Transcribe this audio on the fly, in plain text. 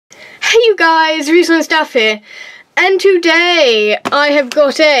you guys, Jocelyn stuff here, and today I have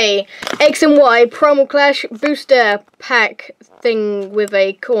got a X and Y Primal Clash booster pack thing with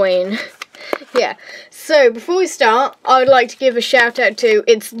a coin. Yeah, so before we start, I would like to give a shout out to,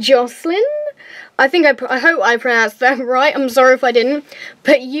 it's Jocelyn. I hope I pronounced that right. I'm sorry if I didn't,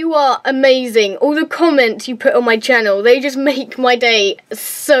 but you are amazing. All the comments you put on my channel, they just make my day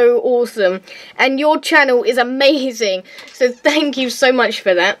so awesome. And your channel is amazing, so thank you so much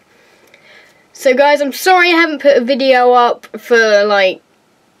for that. So guys, I'm sorry I haven't put a video up for like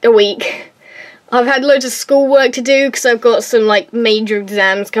a week. I've had loads of schoolwork to do because I've got some like major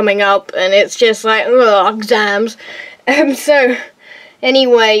exams coming up, and it's just like, ugh, exams. So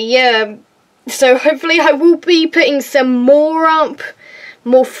anyway, yeah. So hopefully I will be putting some more up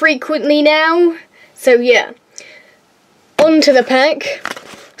more frequently now. So yeah, on to the pack.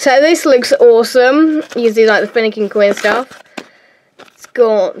 So this looks awesome. Usually like the Finnegan coin stuff. It's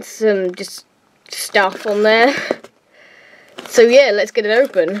got some just stuff on there. So yeah, let's get it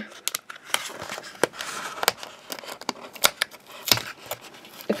open.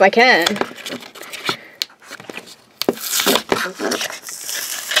 If I can.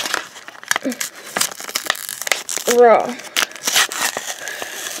 Raw.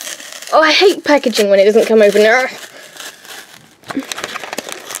 Oh, I hate packaging when it doesn't come open.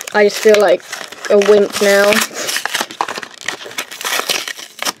 I just feel like a wimp now.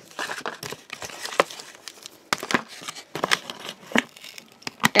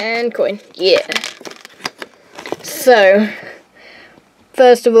 And coin. Yeah. So,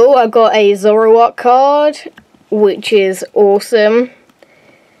 first of all, I got a Zoroark card, which is awesome.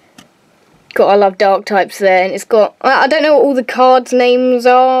 I love dark types there, and it's got, I don't know what all the cards' names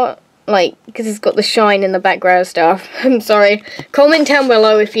are, like, because it's got the shine in the background stuff. I'm sorry. Comment down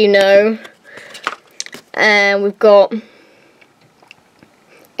below if you know. And we've got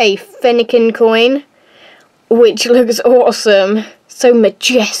a Finnegan coin, which looks awesome. So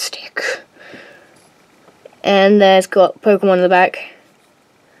majestic. And there's got Pokemon in the back.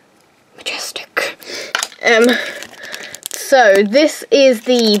 Majestic. So this is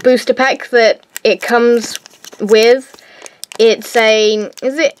the booster pack that it comes with. It's a,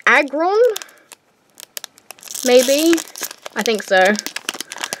 is it Aggron? Maybe? I think so.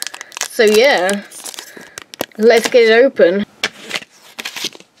 So yeah, let's get it open.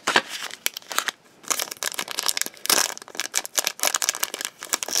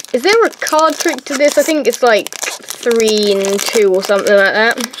 Is there a card trick to this? I think it's like 3 and 2 or something like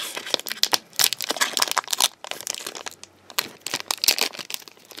that.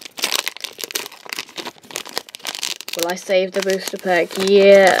 Will I save the booster pack?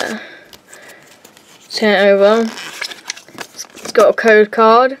 Yeah. Turn it over. It's got a code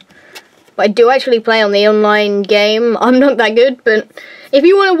card. But I do actually play on the online game. I'm not that good, but if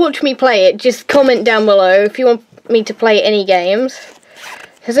you want to watch me play it, just comment down below if you want me to play any games.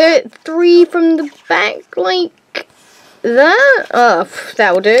 Is there 3 from the back like that? Oh,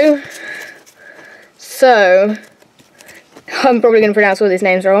 that'll do. So, I'm probably going to pronounce all these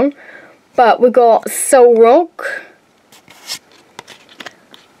names wrong. But we've got Solrock.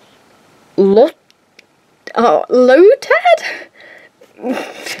 Lotad?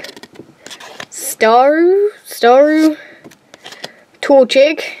 Staru,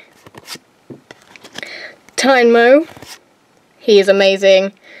 Torchic, Tynamo, he is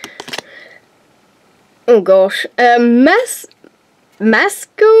amazing. Oh gosh, Masconin?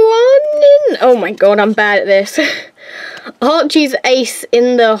 Oh my god, I'm bad at this. Archie's Ace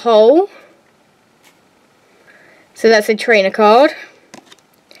in the Hole. So that's a trainer card.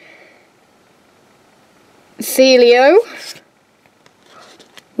 Celio.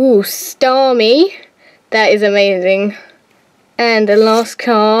 Ooh, Starmie. That is amazing. And the last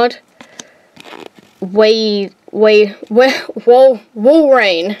card, Walrein.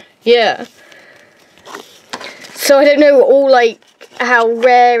 Yeah. So I don't know all like how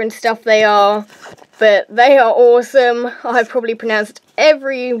rare and stuff they are, but they are awesome. I probably pronounced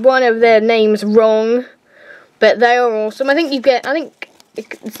every one of their names wrong, but they are awesome. I think you get, I think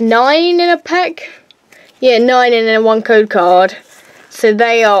it's 9 in a pack. Yeah, 9 in a 1 code card. So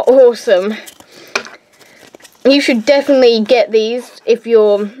they are awesome. You should definitely get these if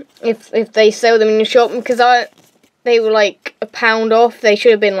they sell them in your shop, because they were like £1 off. They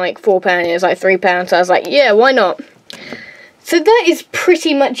should have been like £4. It was like £3. So I was like, yeah, why not? So that is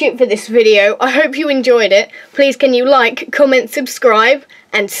pretty much it for this video. I hope you enjoyed it. Please can you like, comment, subscribe,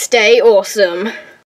 and stay awesome.